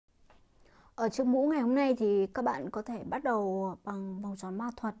Ở chiếc mũ ngày hôm nay thì các bạn có thể bắt đầu bằng vòng tròn ma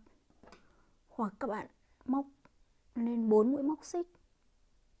thuật, hoặc các bạn móc lên 4 mũi móc xích.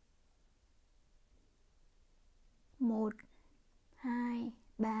 1, 2,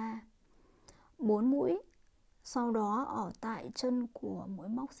 3, 4 mũi. Sau đó ở tại chân của mũi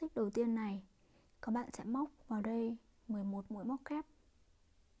móc xích đầu tiên này, các bạn sẽ móc vào đây 11 mũi móc kép.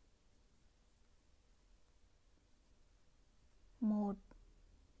 1,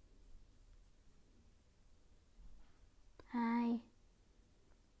 2,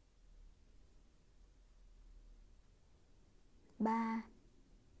 3,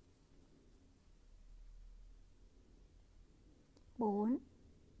 4,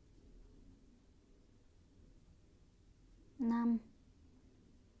 5,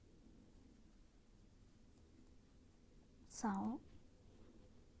 6,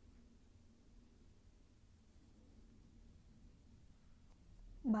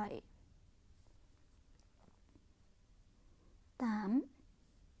 7, 8,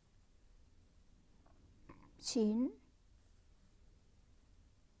 9,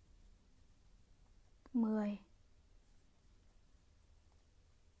 10,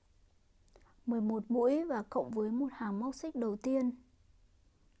 11 mũi và cộng với một hàng móc xích đầu tiên,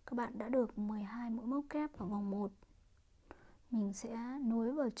 các bạn đã được 12 mũi móc kép ở vòng 1. Mình sẽ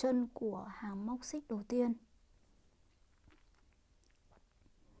nối vào chân của hàng móc xích đầu tiên.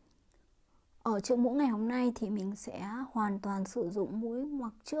 Ở chiếc mũ ngày hôm nay thì mình sẽ hoàn toàn sử dụng mũi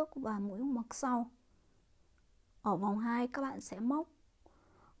ngoặc trước và mũi ngoặc sau. Ở vòng 2 các bạn sẽ móc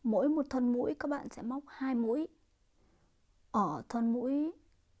mỗi một thân mũi các bạn sẽ móc 2 mũi. Ở thân mũi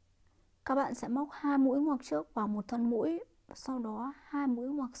các bạn sẽ móc 2 mũi ngoặc trước vào một thân mũi, sau đó 2 mũi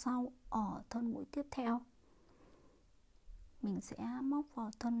ngoặc sau ở thân mũi tiếp theo. Mình sẽ móc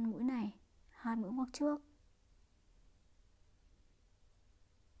vào thân mũi này 2 mũi ngoặc trước.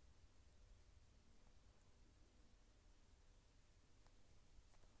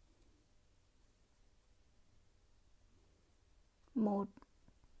 Một,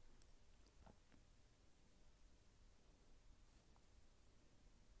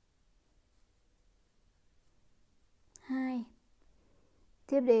 2.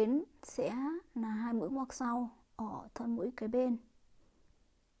 Tiếp đến sẽ là 2 mũi ngoặc sau ở thân mũi kế bên.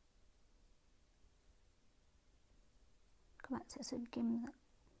 Các bạn sẽ xuyên kim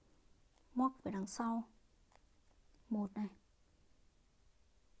móc về đằng sau. Một này.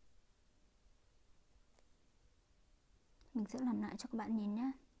 Mình sẽ làm lại cho các bạn nhìn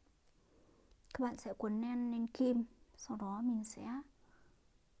nhé. Các bạn sẽ quấn len lên kim, sau đó mình sẽ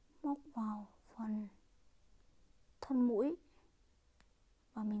móc vào phần thân mũi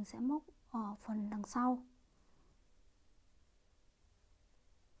và mình sẽ móc ở phần đằng sau.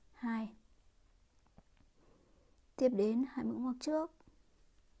 2. Tiếp đến 2 mũi ngoặc trước.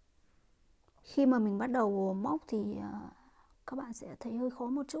 Khi mà mình bắt đầu móc thì các bạn sẽ thấy hơi khó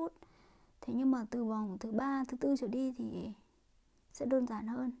một chút. Thế nhưng mà từ vòng thứ 3, thứ 4 trở đi thì sẽ đơn giản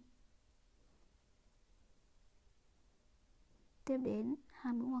hơn. Tiếp đến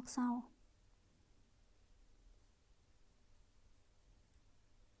 2 mũi ngoặc sau.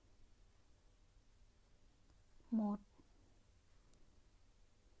 1.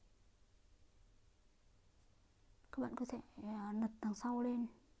 Các bạn có thể lật đằng sau lên.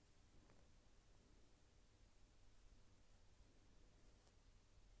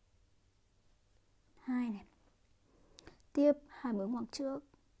 2 này. Tiếp 2 mũi ngoặc trước.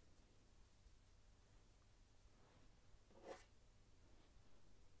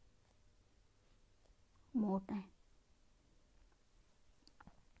 1 này.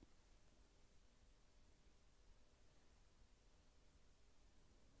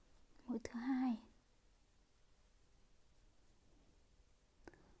 Mũi thứ 2.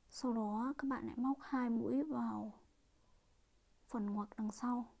 Sau đó các bạn lại móc 2 mũi vào phần ngoặc đằng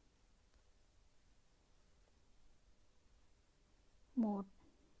sau. 1,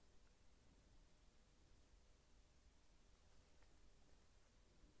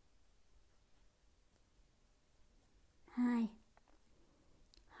 2.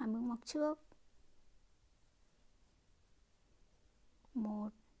 2 mũi ngoặc trước. 1,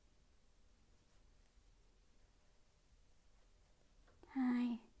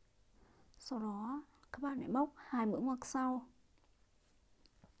 2. Sau đó các bạn lại móc 2 mũi ngoặc sau.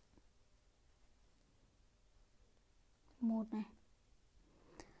 1 này.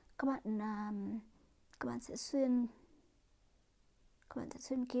 Các bạn sẽ xuyên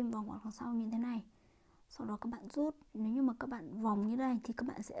kim vào ngoặc đằng sau như thế này. Sau đó các bạn rút. Nếu như mà các bạn vòng như này thì các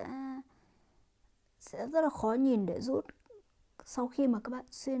bạn sẽ rất là khó nhìn để rút. Sau khi mà các bạn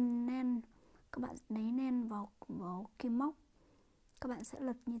xuyên len, các bạn lấy len vào kim móc, các bạn sẽ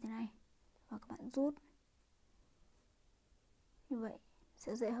lật như thế này và các bạn rút. Như vậy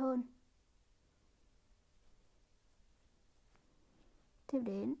sẽ dễ hơn. Tiếp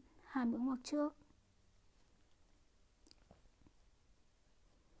đến 2 mũi ngoặc trước.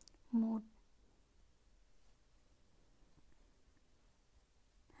 1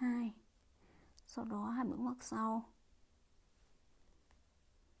 2. Sau đó 2 mũi ngoặc sau.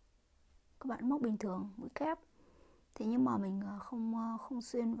 Các bạn móc bình thường mũi kép. Thế nhưng mà mình không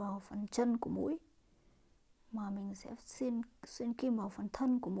xuyên vào phần chân của mũi, mà mình sẽ xuyên kim vào phần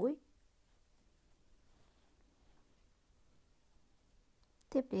thân của mũi.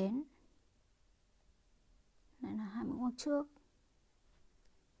 Tiếp đến này là 2 mũi ngoặc trước.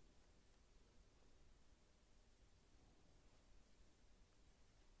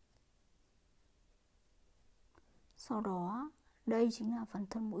 Sau đó đây chính là phần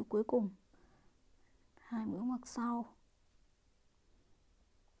thân mũi cuối cùng. 2 mũi ngoặc sau.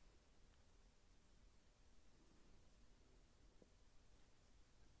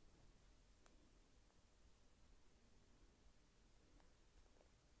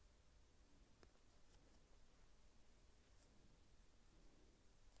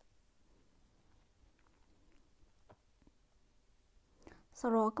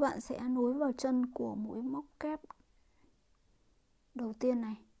 Sau đó các bạn sẽ nối vào chân của mũi móc kép đầu tiên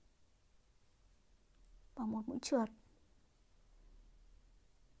này bằng một mũi trượt.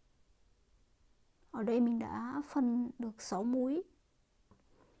 Ở đây mình đã phân được 6 mũi.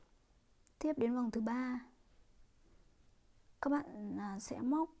 Tiếp đến vòng thứ 3, các bạn sẽ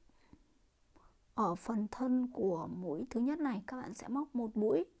móc ở phần thân của mũi thứ nhất này, các bạn sẽ móc một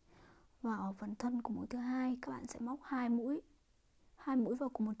mũi, và ở phần thân của mũi thứ hai các bạn sẽ móc 2 mũi vào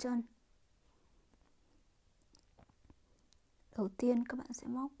cùng một chân. Đầu tiên các bạn sẽ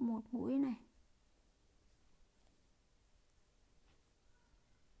móc một mũi này.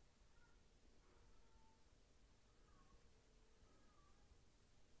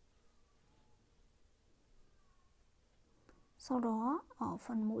 Sau đó ở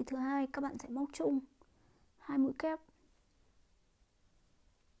phần mũi thứ hai các bạn sẽ móc chung 2 mũi kép.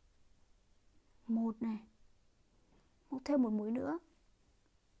 Một này, móc thêm một mũi nữa.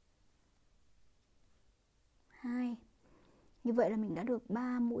 2. Như vậy là mình đã được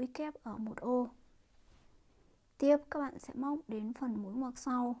 3 mũi kép ở một ô. Tiếp các bạn sẽ móc đến phần mũi ngoặc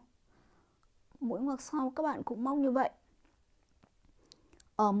sau. Mũi ngoặc sau các bạn cũng móc như vậy.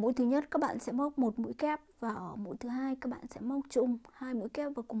 Ở mũi thứ nhất các bạn sẽ móc một mũi kép, và ở mũi thứ hai các bạn sẽ móc chung 2 mũi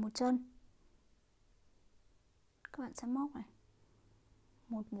kép vào cùng một chân. Các bạn sẽ móc này,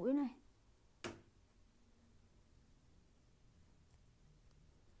 một mũi này.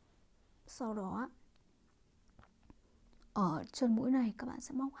 Sau đó ở chân mũi này các bạn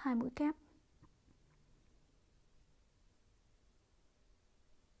sẽ móc 2 mũi kép.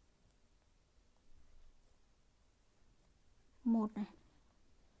 Một này.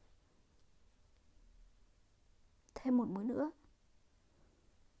 Thêm một mũi nữa.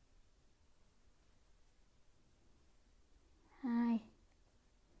 2.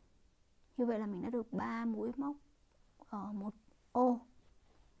 Như vậy là mình đã được 3 mũi móc ở một ô.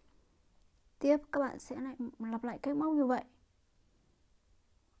 Tiếp các bạn sẽ lại lặp lại cách móc như vậy.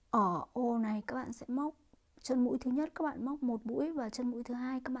 Ở ô này các bạn sẽ móc chân mũi thứ nhất các bạn móc một mũi, và chân mũi thứ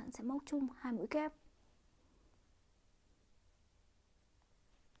hai các bạn sẽ móc chung 2 mũi kép.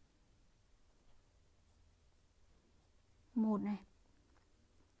 Một này.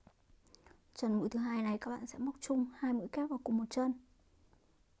 Chân mũi thứ hai này các bạn sẽ móc chung 2 mũi kép vào cùng một chân.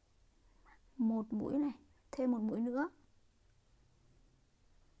 Một mũi này, thêm một mũi nữa.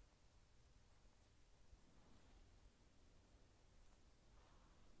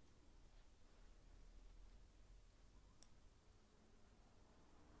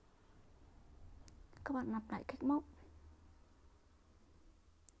 Các bạn lặp lại cách móc.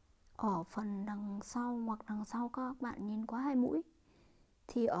 Ở phần đằng sau hoặc đằng sau các bạn nhìn qua 2 mũi,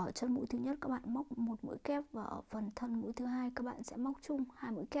 thì ở chân mũi thứ nhất các bạn móc một mũi kép, và ở phần thân mũi thứ hai các bạn sẽ móc chung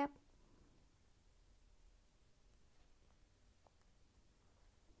 2 mũi kép.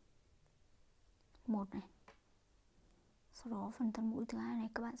 Một này. Sau đó phần thân mũi thứ hai này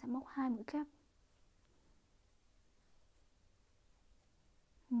các bạn sẽ móc 2 mũi kép.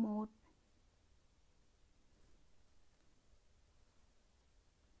 1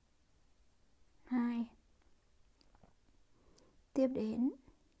 2. Tiếp đến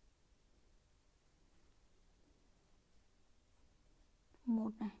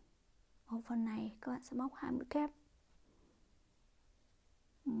 1 này. Ở phần này các bạn sẽ móc 2 mũi kép.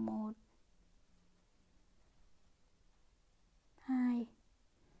 1 2.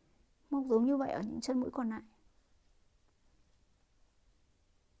 Móc giống như vậy ở những chân mũi còn lại.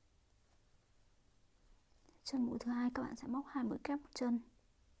 chân mũi thứ hai các bạn sẽ móc 2 mũi kép một chân.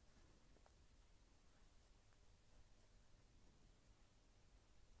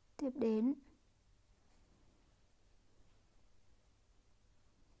 Tiếp đến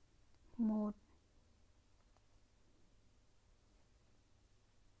 1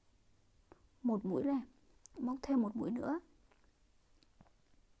 một mũi này, móc thêm một mũi nữa.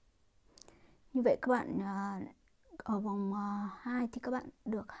 Như vậy các bạn ở vòng 2 thì các bạn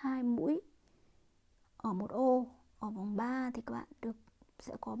được 2 mũi ở một ô, ở vòng 3 thì các bạn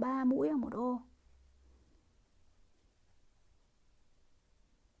sẽ có 3 mũi ở một ô.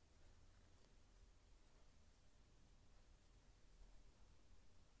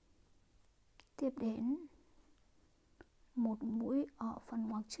 Tiếp đến một mũi ở phần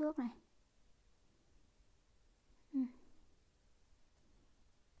ngoặc trước này.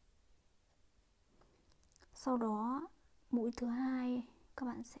 Sau đó mũi thứ hai các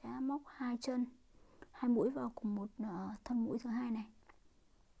bạn sẽ móc 2 chân, 2 mũi vào cùng một thân mũi thứ hai này.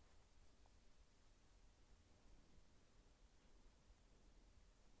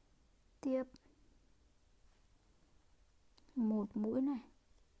 Tiếp một mũi này.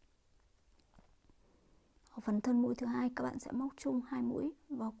 Ở phần thân mũi thứ hai các bạn sẽ móc chung 2 mũi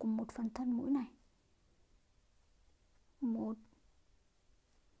vào cùng một phần thân mũi này. 1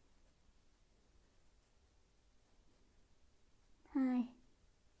 2.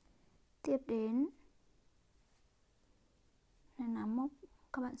 Tiếp đến là móc,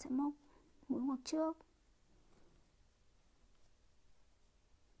 các bạn sẽ móc mũi ngoặc trước.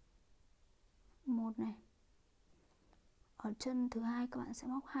 1 này. Ở chân thứ hai các bạn sẽ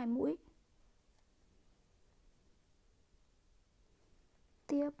móc 2 mũi.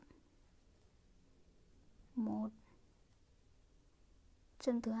 Tiếp 1.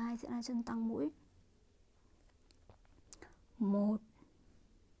 Chân thứ hai sẽ là chân tăng mũi. 1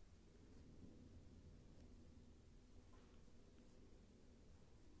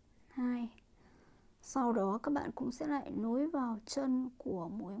 2. Sau đó các bạn cũng sẽ lại nối vào chân của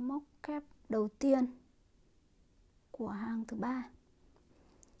mũi móc kép đầu tiên của hàng thứ 3.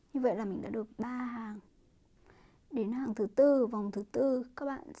 Như vậy là mình đã được 3 hàng. Đến hàng thứ tư, vòng thứ tư các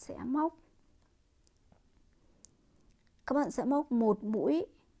bạn sẽ móc một mũi.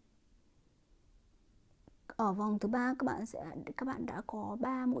 Ở vòng thứ 3 các bạn đã có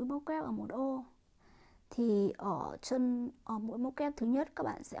 3 mũi móc kép ở một ô. Thì ở mũi móc kép thứ nhất các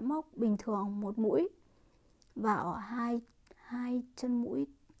bạn sẽ móc bình thường một mũi, và ở hai chân mũi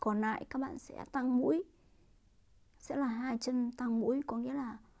còn lại các bạn sẽ tăng mũi, sẽ là 2 chân tăng mũi, có nghĩa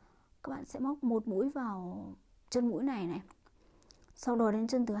là các bạn sẽ móc một mũi vào chân mũi này. Sau đó đến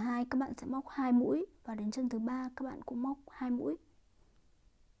chân thứ hai các bạn sẽ móc 2 mũi, và đến chân thứ 3 các bạn cũng móc 2 mũi.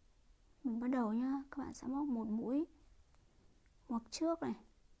 Mình bắt đầu nhá, các bạn sẽ móc một mũi ngoặc trước này.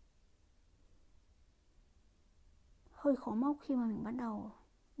 Hơi khó móc khi mà mình bắt đầu,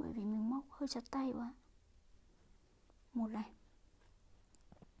 bởi vì mình móc hơi chặt tay quá. Một này.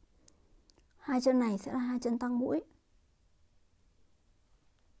 2 chân này sẽ là 2 chân tăng mũi.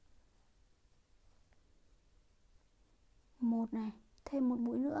 Một này, thêm một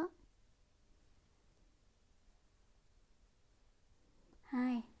mũi nữa.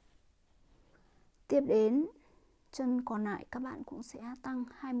 2. Tiếp đến chân còn lại các bạn cũng sẽ tăng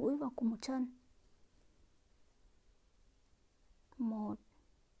 2 mũi vào cùng một chân. 1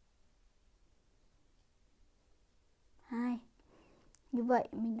 2. Như vậy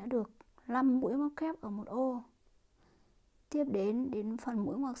mình đã được 5 mũi móc kép ở một ô. Tiếp đến phần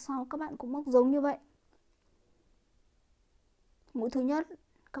mũi ngoặc sau các bạn cũng móc giống như vậy. Mũi thứ nhất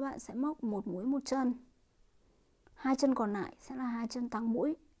các bạn sẽ móc một mũi một chân. 2 chân còn lại sẽ là 2 chân tăng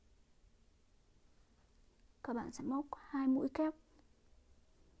mũi. Các bạn sẽ móc 2 mũi kép.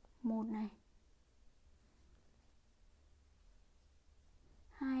 1 này.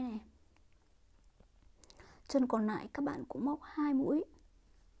 2 này. Chân còn lại các bạn cũng móc 2 mũi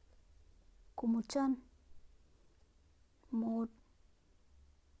cùng một chân. 1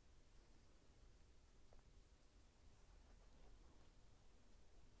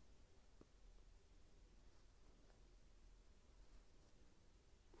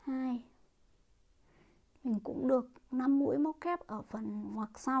 2. Mình cũng được 5 mũi móc kép ở phần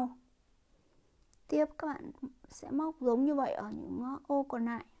ngoặc sau. Tiếp các bạn sẽ móc giống như vậy ở những ô còn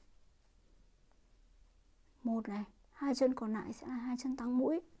lại. 1 này, 2 chân còn lại sẽ là 2 chân tăng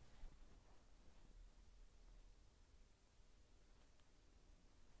mũi.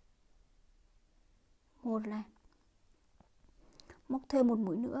 1 này. Móc thêm một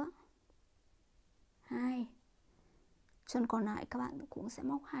mũi nữa. 2. Chân còn lại các bạn cũng sẽ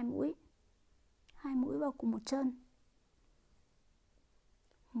móc 2 mũi. 2 mũi vào cùng một chân.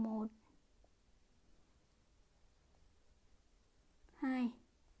 1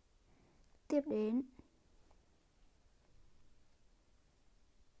 tiếp đến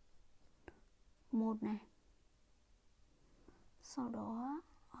một này, sau đó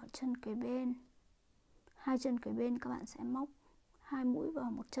ở chân kế bên, hai chân kế bên các bạn sẽ móc 2 mũi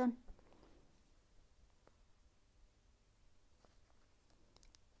vào một chân,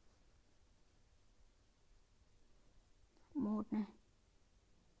 một này,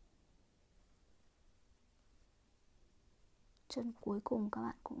 chân cuối cùng các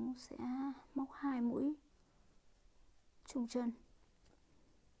bạn cũng sẽ móc 2 mũi trùng chân.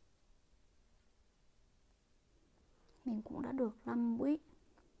 Mình cũng đã được 5 mũi.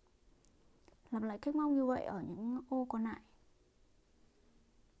 Lặp lại cách móc như vậy ở những ô còn lại.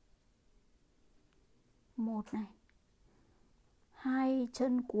 Một này, hai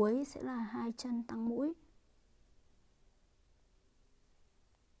chân cuối sẽ là hai chân tăng mũi.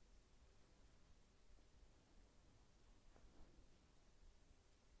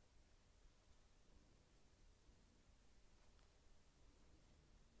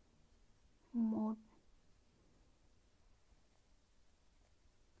 Một,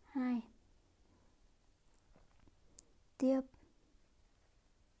 hai, tiếp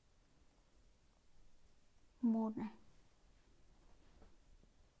một này,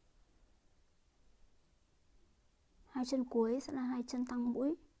 hai chân cuối sẽ là hai chân tăng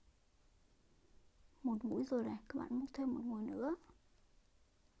mũi, một mũi rồi này, các bạn móc thêm một mũi nữa,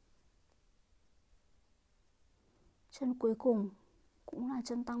 chân cuối cùng cũng là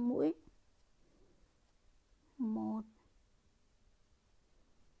chân tăng mũi, một,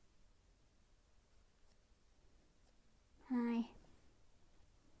 hai,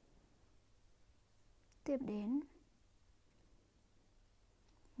 tiếp đến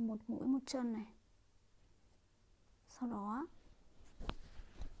một mũi một chân này, sau đó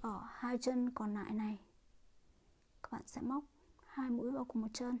ở hai chân còn lại này các bạn sẽ móc 2 mũi vào cùng một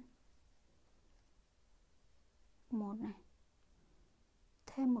chân, một này,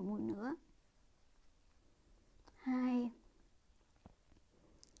 thêm một mũi nữa, hai,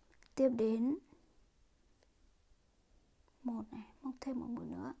 tiếp đến một này, móc thêm một mũi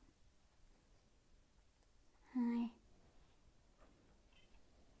nữa, hai,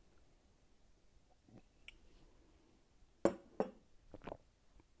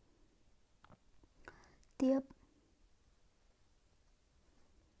 tiếp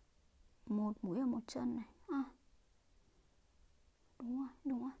một mũi ở một chân này, đúng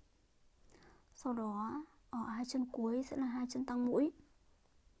rồi. Sau đó ở hai chân cuối sẽ là hai chân tăng mũi,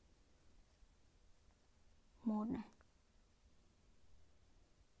 một này,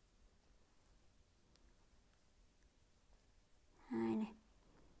 hai này,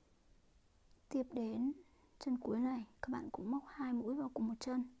 tiếp đến chân cuối này các bạn cũng móc 2 mũi vào cùng một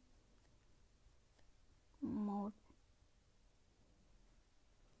chân, một,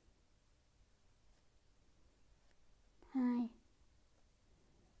 hai,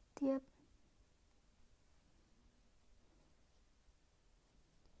 tiếp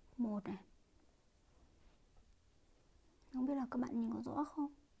một này. Không biết là các bạn nhìn có rõ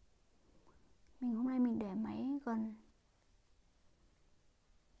không? Hôm nay mình để máy gần,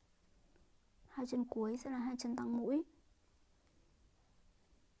 hai chân cuối sẽ là hai chân tăng mũi,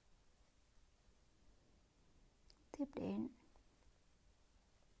 tiếp đến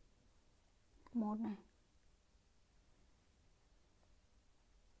một này,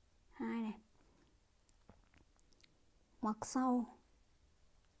 hai này, ngoặc sau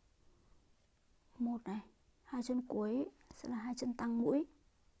một này, hai chân cuối sẽ là hai chân tăng mũi,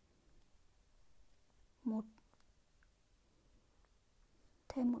 một,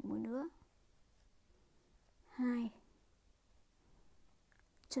 thêm một mũi nữa, hai,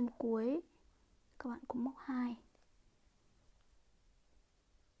 chân cuối các bạn cũng móc 2,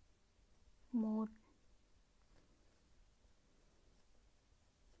 một,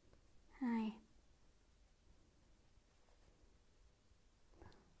 hai,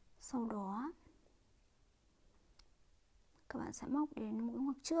 sau đó các bạn sẽ móc đến mũi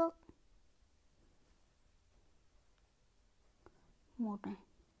ngoặc trước, một này,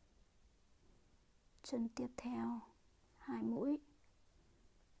 chân tiếp theo 2 mũi,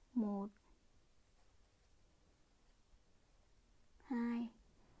 một, hai,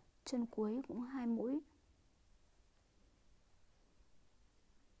 chân cuối cũng 2 mũi,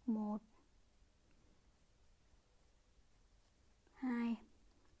 một, hai,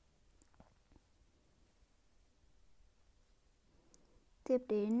 tiếp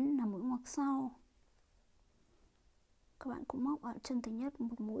đến là mũi ngoặc sau, các bạn cũng móc ở chân thứ nhất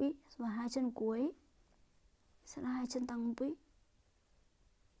một mũi và hai chân cuối sẽ là hai chân tăng mũi,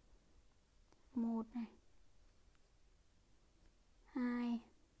 một này, hai,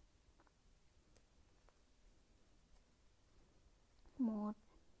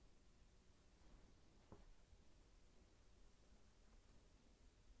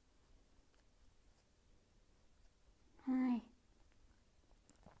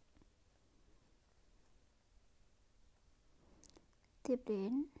 tiếp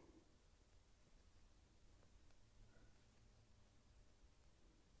đến.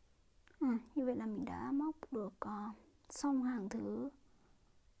 Như vậy là mình đã móc được xong hàng thứ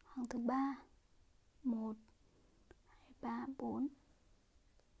 3. 1 2 3 4.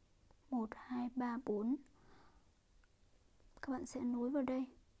 1 2 3 4. Các bạn sẽ nối vào đây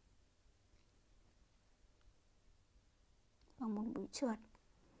bằng một mũi trượt.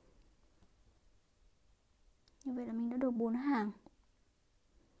 Như vậy là mình đã được 4 hàng.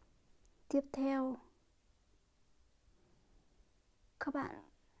 Tiếp theo các bạn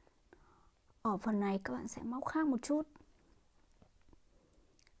ở phần này các bạn sẽ móc khác một chút.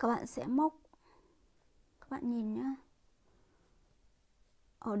 Các bạn sẽ móc, các bạn nhìn nhá.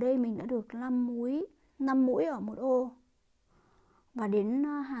 Ở đây mình đã được 5 mũi ở một ô. Và đến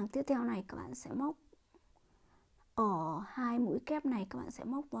hàng tiếp theo này các bạn sẽ móc ở 2 mũi kép này, các bạn sẽ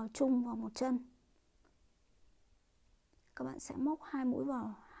móc vào chung vào một chân. Các bạn sẽ móc 2 mũi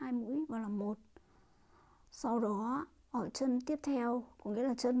vào là 1. Sau đó ở chân tiếp theo, có nghĩa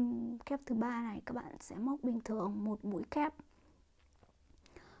là chân kép thứ 3 này, các bạn sẽ móc bình thường 1 mũi kép.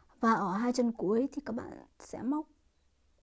 Và ở 2 chân cuối thì các bạn sẽ móc